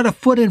barely got a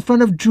foot in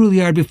front of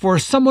Drouillard before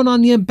someone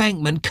on the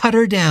embankment cut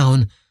her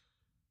down.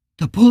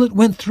 The bullet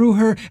went through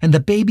her, and the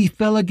baby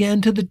fell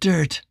again to the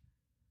dirt.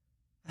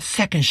 A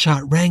second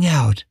shot rang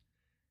out,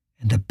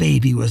 and the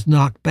baby was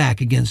knocked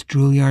back against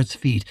Drouillard's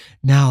feet,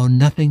 now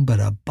nothing but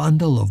a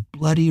bundle of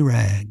bloody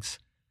rags.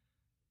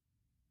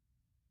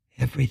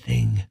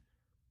 Everything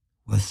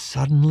was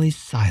suddenly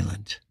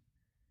silent,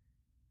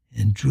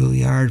 and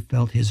Drouillard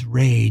felt his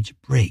rage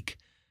break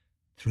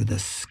through the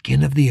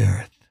skin of the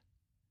earth.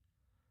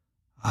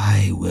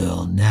 "I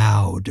will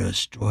now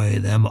destroy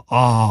them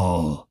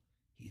all,"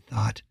 he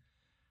thought.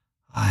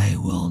 "I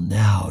will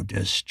now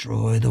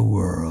destroy the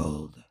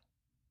world."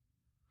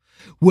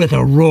 With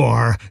a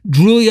roar,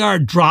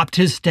 Drouillard dropped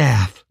his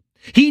staff.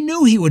 He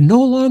knew he would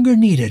no longer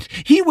need it.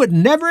 He would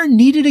never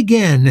need it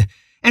again.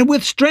 And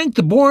with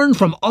strength born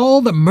from all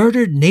the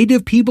murdered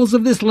native peoples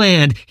of this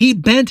land, he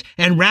bent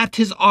and wrapped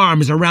his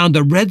arms around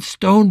the red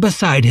stone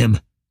beside him.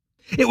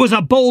 It was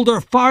a boulder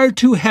far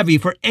too heavy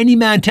for any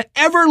man to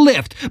ever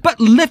lift,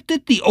 but lift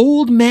it the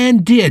old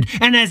man did,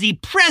 and as he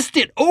pressed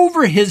it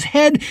over his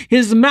head,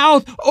 his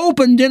mouth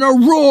opened in a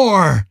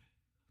roar.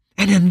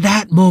 And in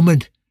that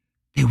moment,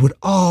 they would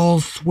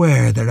all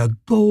swear that a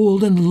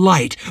golden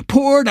light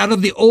poured out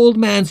of the old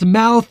man's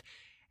mouth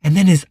and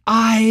then his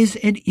eyes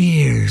and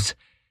ears,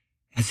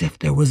 as if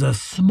there was a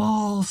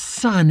small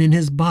sun in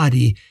his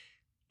body,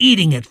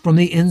 eating it from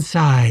the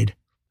inside.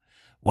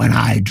 "When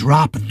I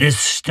drop this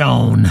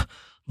stone,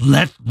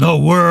 let the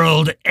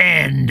world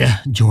end,"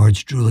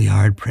 George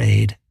Drouillard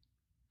prayed.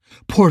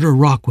 Porter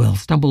Rockwell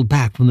stumbled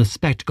back from the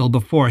spectacle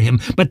before him,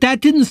 but that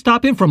didn't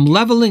stop him from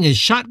leveling his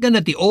shotgun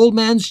at the old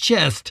man's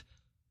chest.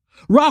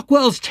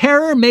 Rockwell's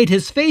terror made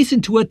his face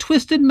into a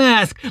twisted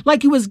mask,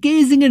 like he was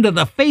gazing into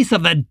the face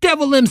of the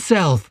devil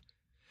himself.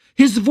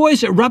 His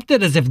voice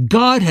erupted as if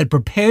God had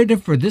prepared him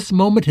for this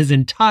moment his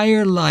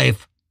entire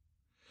life.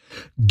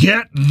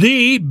 "Get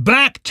thee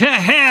back to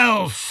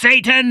hell,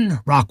 Satan!"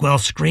 Rockwell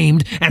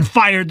screamed and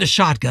fired the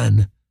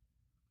shotgun.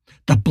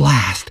 The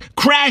blast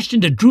crashed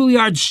into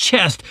Drouillard's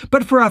chest,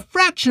 but for a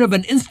fraction of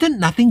an instant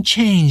nothing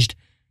changed.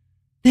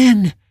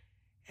 Then,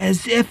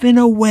 as if in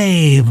a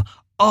wave,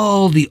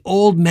 all the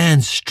old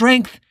man's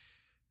strength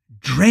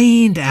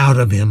drained out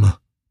of him.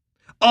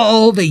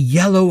 All the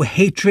yellow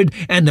hatred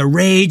and the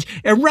rage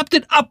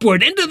erupted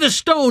upward into the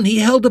stone he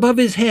held above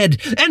his head,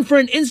 and for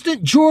an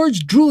instant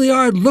George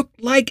Drouillard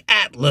looked like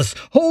Atlas,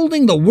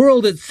 holding the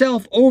world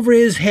itself over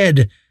his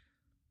head.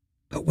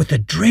 But with the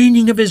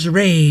draining of his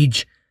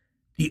rage,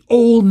 the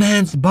old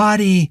man's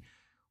body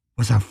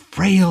was a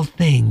frail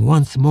thing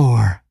once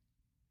more.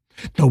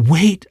 The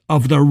weight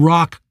of the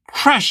rock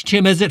crushed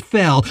him as it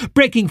fell,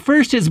 breaking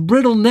first his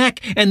brittle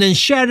neck and then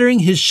shattering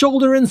his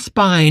shoulder and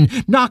spine,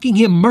 knocking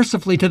him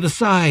mercifully to the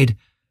side.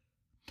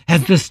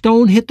 As the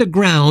stone hit the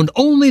ground,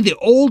 only the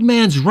old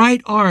man's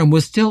right arm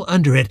was still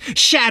under it,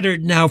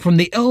 shattered now from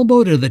the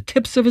elbow to the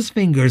tips of his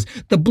fingers,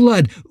 the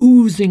blood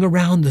oozing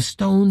around the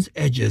stone's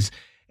edges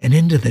and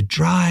into the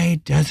dry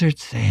desert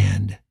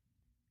sand.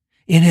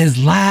 In his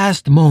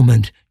last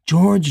moment,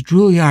 George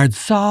Drouillard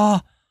saw,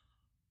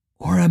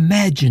 or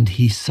imagined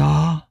he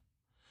saw,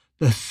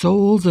 the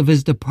souls of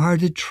his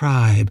departed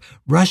tribe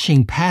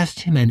rushing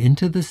past him and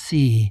into the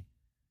sea.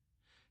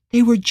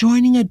 They were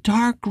joining a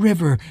dark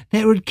river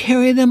that would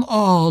carry them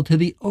all to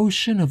the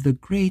ocean of the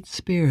Great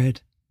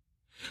Spirit.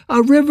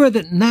 A river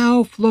that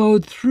now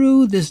flowed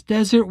through this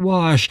desert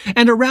wash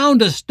and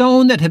around a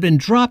stone that had been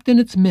dropped in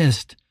its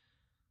midst.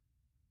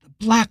 The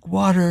black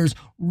waters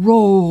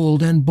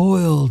rolled and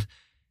boiled,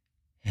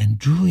 and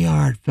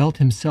Drouillard felt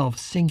himself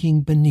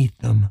sinking beneath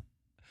them.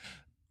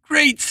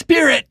 "Great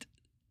Spirit!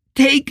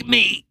 Take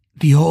me,"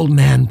 the old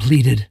man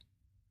pleaded.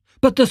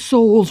 But the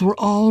souls were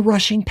all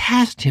rushing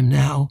past him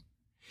now.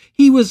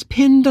 He was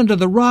pinned under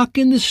the rock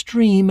in the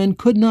stream and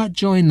could not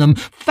join them,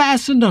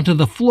 fastened onto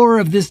the floor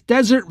of this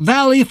desert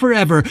valley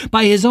forever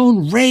by his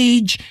own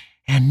rage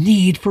and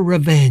need for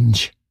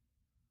revenge.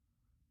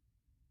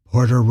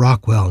 Porter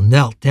Rockwell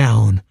knelt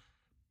down,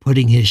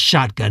 putting his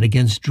shotgun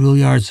against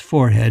Drouillard's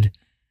forehead,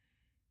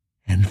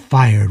 and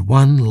fired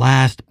one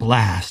last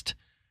blast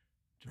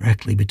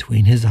directly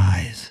between his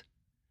eyes.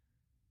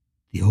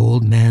 The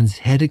old man's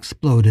head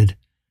exploded,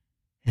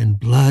 and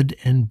blood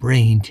and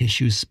brain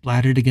tissue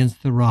splattered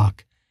against the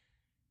rock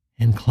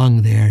and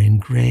clung there in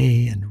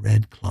gray and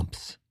red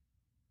clumps.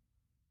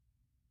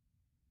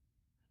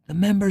 The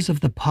members of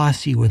the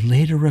posse would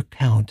later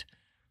recount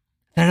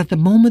that at the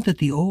moment that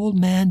the old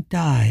man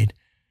died,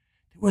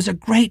 there was a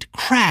great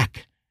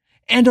crack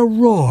and a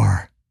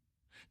roar.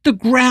 The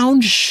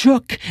ground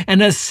shook,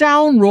 and a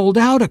sound rolled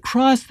out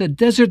across the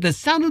desert that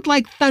sounded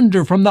like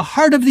thunder from the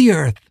heart of the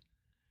earth.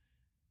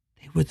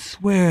 They would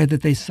swear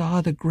that they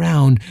saw the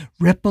ground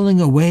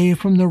rippling away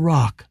from the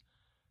rock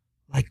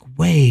like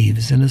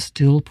waves in a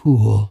still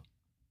pool.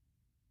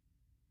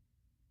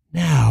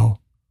 Now,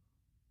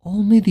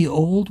 only the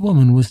old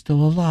woman was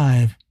still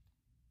alive.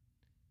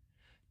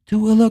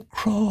 Tooele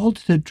crawled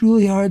to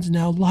Drouillard's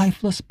now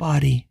lifeless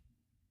body.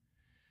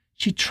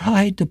 She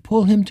tried to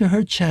pull him to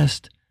her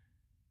chest,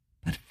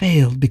 but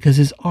failed because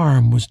his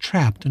arm was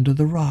trapped under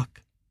the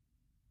rock.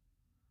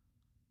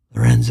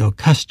 Lorenzo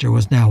Custer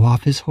was now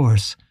off his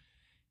horse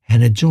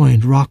and had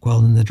joined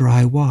Rockwell in the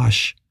dry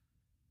wash.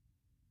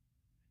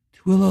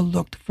 Tooele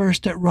looked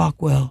first at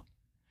Rockwell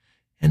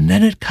and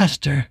then at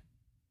Custer.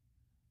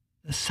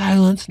 The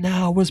silence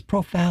now was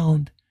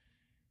profound,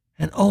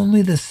 and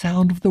only the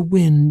sound of the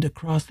wind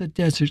across the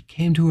desert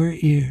came to her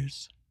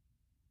ears.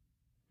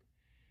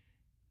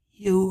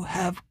 "You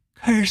have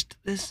cursed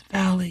this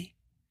valley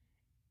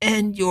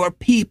and your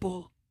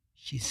people,"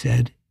 she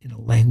said in a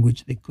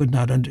language they could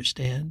not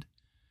understand.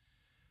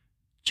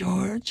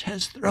 "George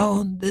has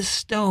thrown this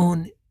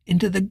stone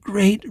into the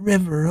great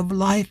river of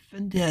life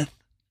and death.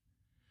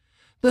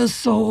 The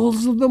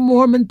souls of the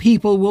Mormon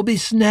people will be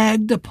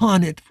snagged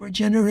upon it for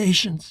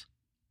generations.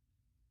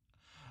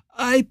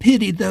 I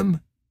pity them,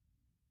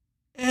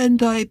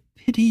 and I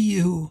pity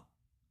you."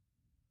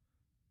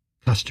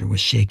 Custer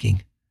was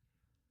shaking,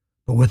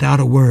 but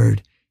without a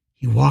word,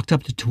 he walked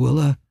up to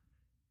Tooele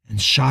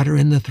and shot her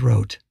in the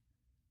throat,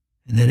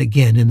 and then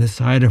again in the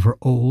side of her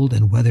old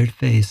and weathered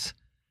face.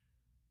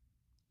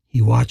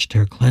 He watched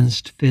her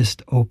clenched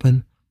fist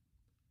open,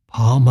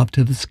 palm up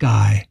to the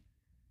sky,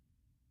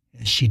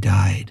 as she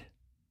died.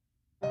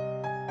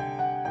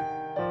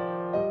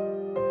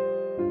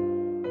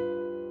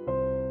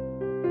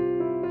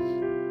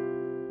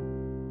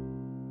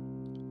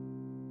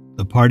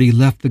 The party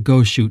left the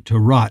ghost chute to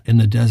rot in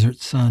the desert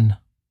sun.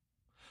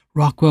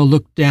 Rockwell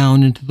looked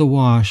down into the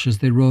wash as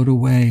they rode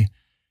away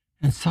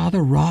and saw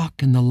the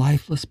rock and the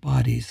lifeless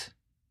bodies.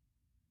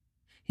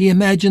 He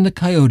imagined the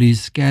coyotes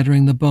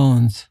scattering the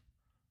bones,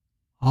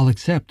 all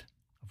except,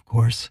 of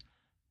course,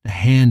 the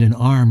hand and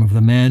arm of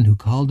the man who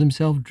called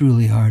himself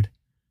Drouillard.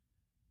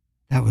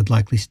 That would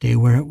likely stay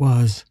where it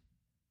was.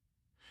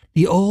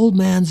 The old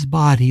man's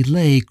body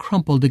lay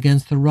crumpled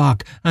against the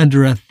rock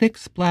under a thick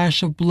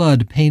splash of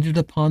blood painted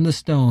upon the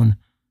stone.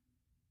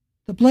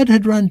 The blood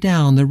had run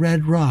down the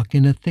red rock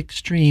in a thick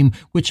stream,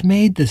 which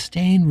made the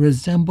stain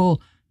resemble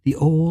the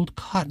old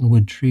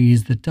cottonwood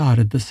trees that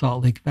dotted the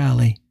Salt Lake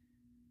Valley.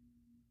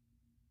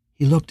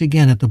 He looked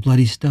again at the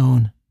bloody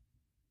stone.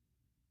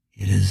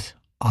 "It is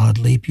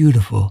oddly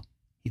beautiful,"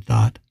 he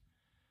thought,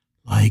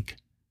 "like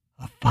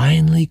a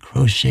finely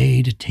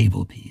crocheted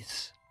table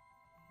piece."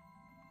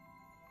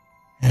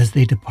 As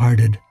they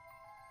departed,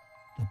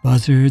 the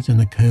buzzards and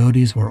the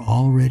coyotes were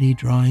already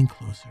drawing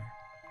closer.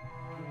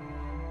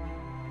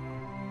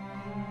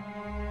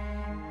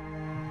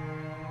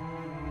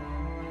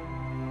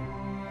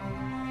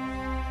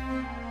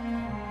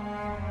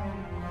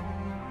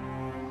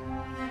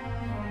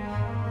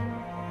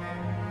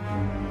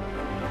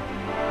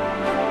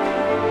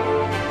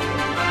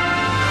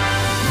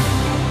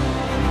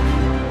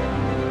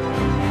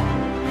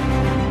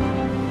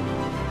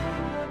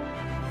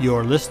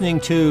 You're listening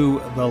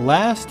to The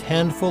Last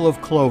Handful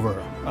of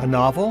Clover, a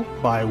novel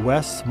by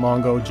Wes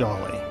Mongo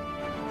Jolley.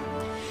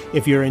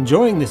 If you're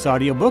enjoying this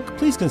audiobook,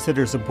 please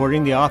consider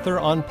supporting the author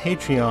on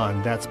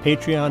Patreon. That's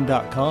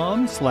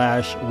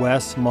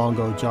patreon.com/Wes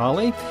Mongo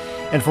Jolley.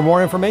 And for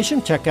more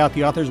information, check out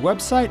the author's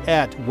website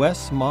at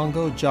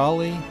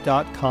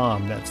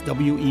wesmongojolley.com. That's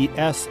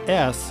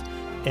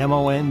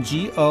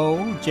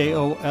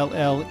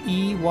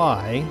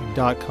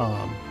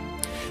WESSMONGOJOLLEY.com.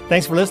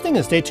 Thanks for listening,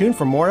 and stay tuned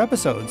for more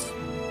episodes.